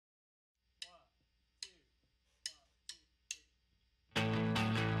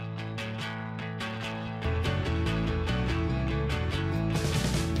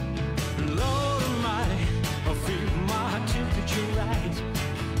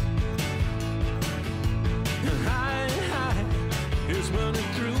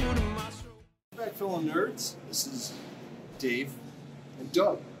fellow nerds. This is Dave and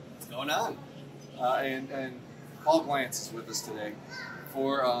Doug. What's going on? And Paul Glantz is with us today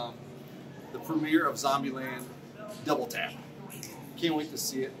for the premiere of Zombieland Doubletap. Can't wait to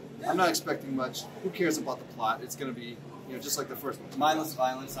see it. I'm not expecting much. Who cares about the plot? It's going to be, just like the first one. Mindless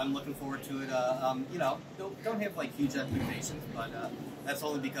violence. I'm looking forward to it. Don't have like huge expectations, but that's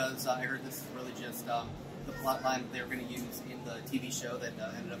only because I heard this is really just the plot line that they were going to use in the TV show that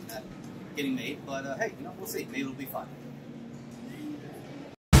ended up not getting made. But hey, we'll see. Maybe it'll be fun.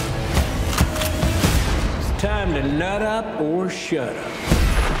 It's time to nut up or shut up.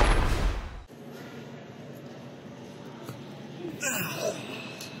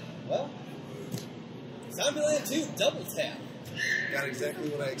 Well, Zombieland 2 Doubletap. Got exactly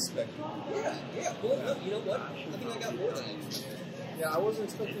what I expected. Yeah. Well, you know what? I think I got more than I expected. Yeah, I wasn't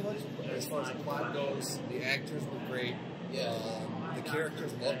expecting much as far as the plot goes. The actors were great. Yeah. The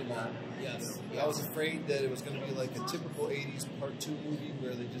characters, loved them all. Yes. I was afraid that it was going to be like a typical 80s Part 2 movie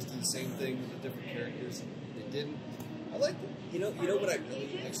where they just did the same thing with the different characters. They didn't. I liked it. You know what I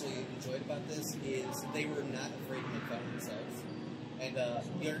really actually enjoyed about this is they were not afraid to make fun of themselves. And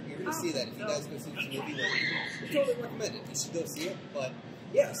you're going to see that if you guys go see this movie. We totally recommend it. You should go see it. But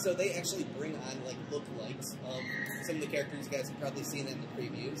yeah, so they actually bring on like lookalikes of some of the characters you guys have probably seen in the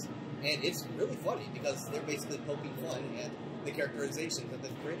previews, and it's really funny because they're basically poking fun at the characterizations that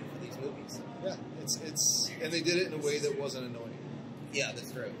they've created for these movies. Yeah, it's and they did it in a way that wasn't annoying. Yeah,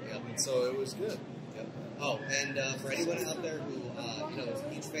 that's true. Yep. And so it was good. Yep. Oh, and for anyone out there who is a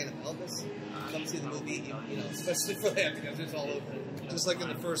huge fan of Elvis, come see the movie. Especially for that because it's all over it. Just like in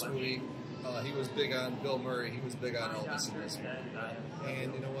the first movie, he was big on Bill Murray. He was big on Elvis in this movie.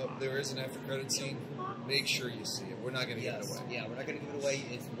 And you know what? There is an after-credit scene. Make sure you see it. We're not going to give it away. Yeah, we're not going to give it away.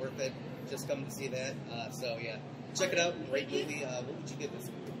 It's worth it. Just come to see that. So yeah, check it out. Great movie. What would you give this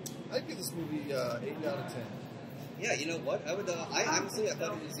movie? I'd give this movie 8 out of 10. Yeah, you know what? I would. I honestly, I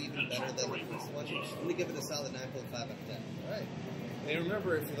thought it was even better than the first one. I'm gonna give it a solid 9.5 out of 10. All right. And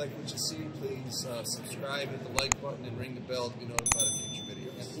remember, if you like what you see, please subscribe, hit the like button, and ring the bell to be notified of future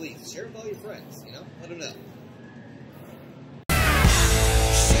videos. And please share with all your friends. Let them know.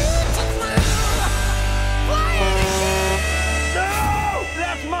 No!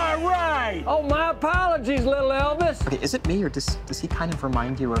 That's my right! Oh, my apologies, little Elvis. Okay, is it me, or does he kind of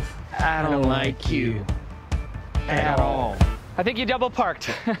remind you of... I don't like you. At all. I think you double parked.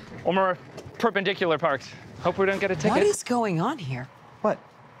 Or more perpendicular parked. Hope we don't get a ticket. What is going on here? What?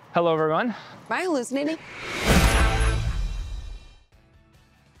 Hello, everyone. Am I hallucinating?